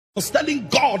was telling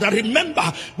God, I remember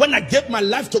when I gave my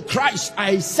life to Christ,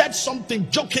 I said something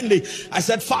jokingly. I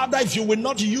said, Father, if you will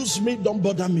not use me, don't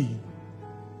bother me.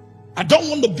 I don't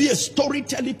want to be a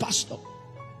storytelling pastor.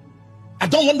 I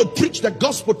don't want to preach the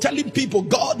gospel telling people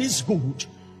God is good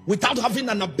without having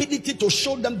an ability to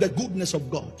show them the goodness of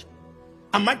God.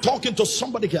 Am I talking to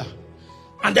somebody here?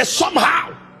 And then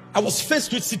somehow I was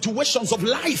faced with situations of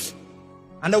life.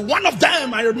 And then one of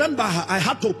them, I remember I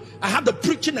had a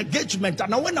preaching engagement.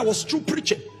 And when I was through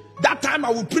preaching, that time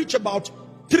I would preach about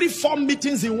 3-4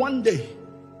 meetings in one day.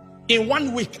 In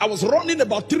 1 week, I was running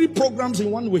about 3 programs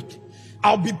in 1 week.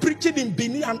 I'll be preaching in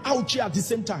Benin and Auchi at the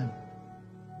same time.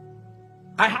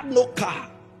 I had no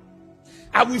car.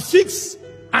 I will fix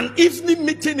an evening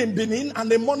meeting in Benin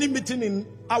and a morning meeting in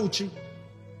Auchi.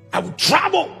 I would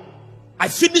travel. I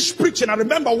finished preaching. I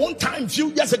remember one time a few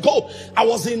years ago, I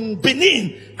was in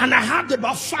Benin and I had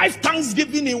about 5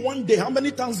 Thanksgiving in one day. How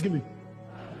many Thanksgiving?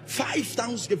 5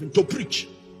 Thanksgiving to preach.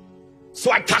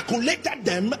 So I calculated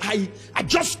them. I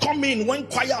just come in, went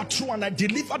quiet through, and I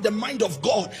delivered the mind of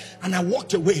God, and I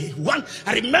walked away.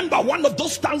 I remember one of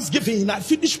those Thanksgiving, I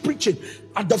finished preaching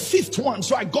at the 5th one.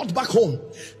 So I got back home.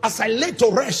 As I lay to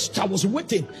rest, I was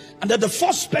waiting, and then the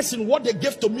first person, what they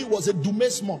gave to me was a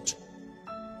Dumes malt.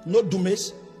 No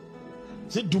Dumes.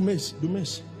 Is it Dumes?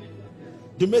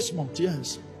 Dumes malt,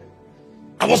 yes.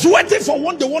 I was waiting for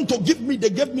one they want to give me. They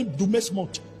gave me Dumes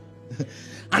malt.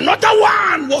 Another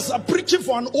one was preaching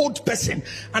for an old person,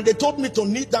 and they told me to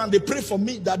kneel down. They pray for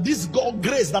me that this God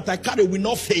grace that I carry will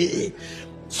not fail.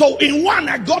 So in one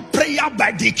I got prayer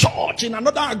by the church, in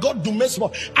another I got Dumes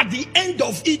malt. At the end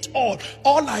of it all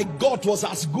I got was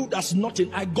as good as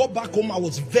nothing. I got back home, I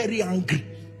was very angry.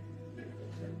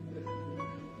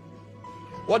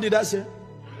 What did I say?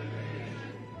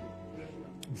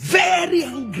 Very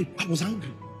angry. I was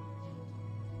angry.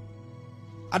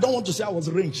 I don't want to say I was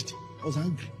raged. I was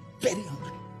angry. Very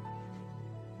angry.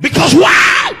 Because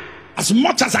why? As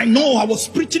much as I know, I was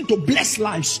preaching to bless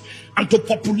lives and to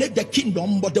populate the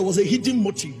kingdom, but there was a hidden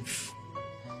motive.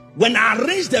 When I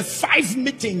arranged the 5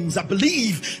 meetings, I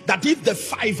believe that if the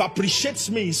 5 appreciates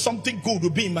me, something good will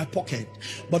be in my pocket.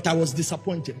 But I was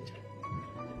disappointed.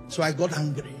 So I got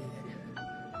angry.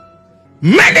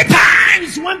 Many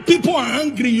times when people are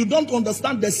angry, you don't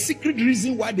understand the secret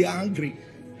reason why they are angry.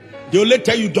 They only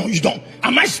tell you don't.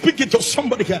 Am I speaking to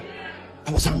somebody here?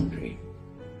 I was angry.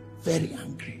 Very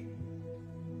angry.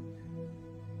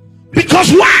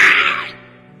 Because why?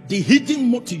 The hidden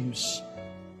motives.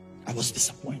 I was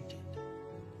disappointed.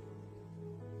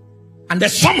 And then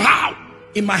somehow,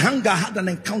 in my anger, I had an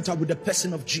encounter with the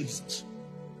person of Jesus.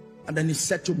 And then he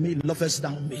said to me, lovest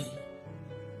thou me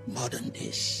more than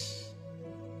this?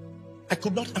 I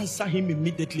could not answer him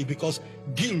immediately because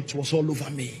guilt was all over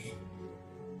me.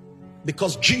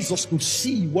 Because Jesus could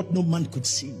see what no man could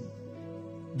see.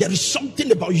 There is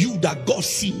something about you that God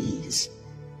sees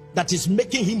that is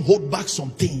making him hold back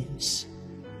some things.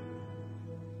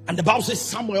 And the Bible says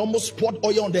Samuel almost poured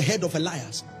oil on the head of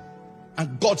Elias.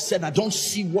 And God said, I don't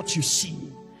see what you see.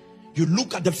 You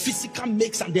look at the physical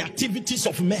makes and the activities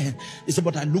of men. He said,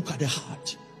 but I look at the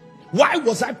heart. Why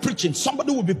was I preaching?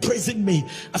 Somebody will be praising me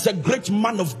as a great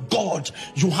man of God.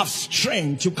 You have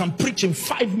strength. You can preach in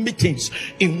 5 meetings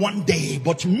in one day.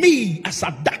 But me, as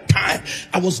at that time,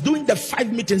 I was doing the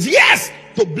 5 meetings. Yes,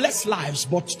 to bless lives,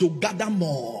 but to gather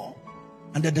more.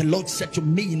 And then the Lord said to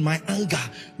me in my anger,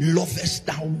 lovest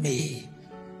thou me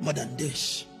more than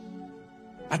this?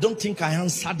 I don't think I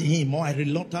answered him, or I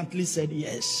reluctantly said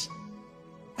yes.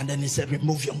 And then he said,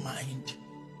 remove your mind.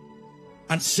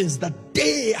 And since that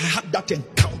day I had that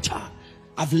encounter,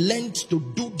 I've learned to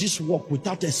do this work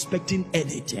without expecting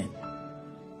anything.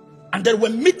 And then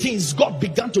when meetings God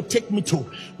began to take me to,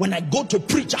 when I go to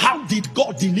preach, how did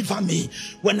God deliver me?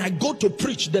 When I go to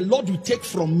preach, the Lord will take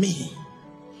from me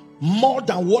more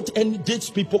than what any dates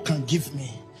people can give me.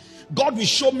 God will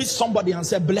show me somebody and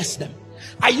say, bless them.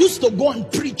 I used to go and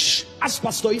preach as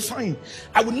Pastor Ifeanyi.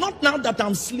 I will not, now that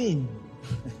I'm slim,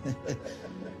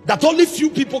 that only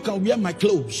few people can wear my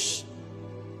clothes.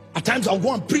 At times I'll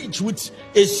go and preach with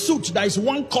a suit that is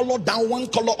one color down, one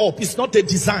color up. It's not a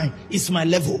design, it's my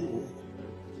level.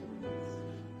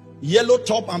 Yellow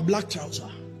top and black trouser.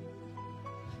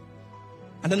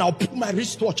 And then I'll pull my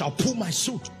wristwatch, I'll pull my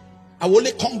suit. I will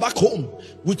only come back home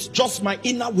with just my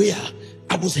inner wear.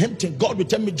 I was empty. God will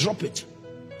tell me, drop it.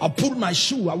 I'll pull my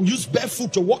shoe. I will use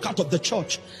barefoot to walk out of the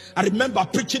church. I remember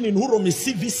preaching in Uromi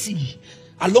CVC.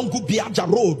 along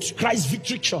Gubiaja Road, Christ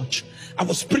Victory Church. I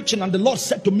was preaching and the Lord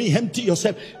said to me, empty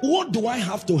yourself. What do I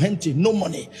have to empty? No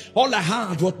money. All I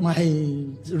had was my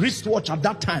wristwatch at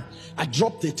that time. I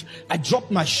dropped it. I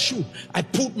dropped my shoe. I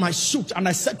pulled my suit and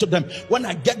I said to them, when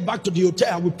I get back to the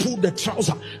hotel, I will pull the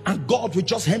trouser and God will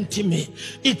just empty me.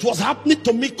 It was happening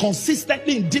to me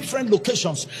consistently in different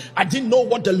locations. I didn't know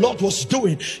what the Lord was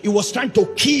doing. He was trying to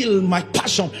kill my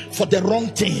passion for the wrong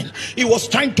thing. He was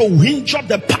trying to injure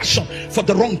the passion for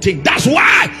the wrong thing. That's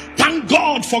why, thank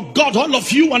God for God, all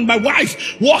of you and my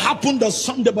wife, what happened on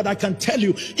Sunday. But I can tell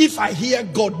you, if I hear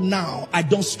God now, I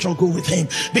don't struggle with him.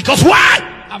 Because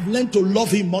why? I've learned to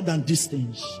love him more than these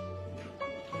things.